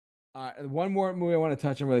One more movie I want to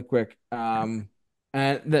touch on really quick.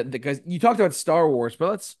 And that because you talked about Star Wars, but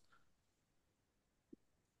let's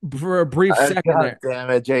for a brief second God there. damn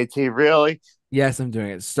it, JT. Really? Yes, I'm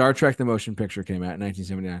doing it. Star Trek: The Motion Picture came out in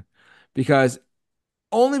 1979, because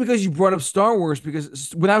only because you brought up Star Wars.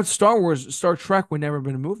 Because without Star Wars, Star Trek would never have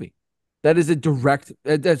been a movie. That is a direct.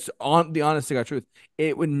 That's on the honest to God truth.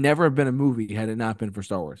 It would never have been a movie had it not been for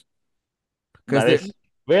Star Wars. Because That they is,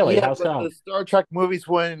 Really? yeah, How but the so? Star Trek movies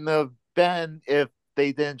wouldn't have been if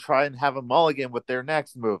they didn't try and have a mulligan with their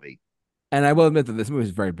next movie. And I will admit that this movie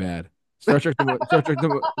is very bad. Star Trek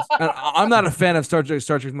I'm not a fan of Star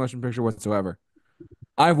Trek motion picture whatsoever.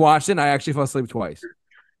 I've watched it and I actually fell asleep twice.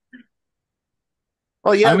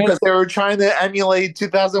 Well, I yeah, mean, because they were trying to emulate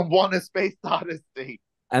 2001: A Space Odyssey.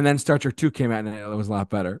 and then Star Trek 2 came out and it was a lot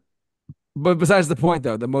better. But besides the point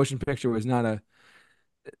though, the motion picture was not a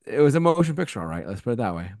it was a motion picture, all right, let's put it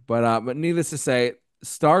that way. But needless to say,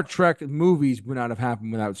 Star Trek movies would not have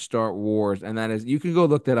happened without Star Wars, and that is you can go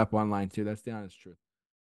look that up online too. That's the honest truth.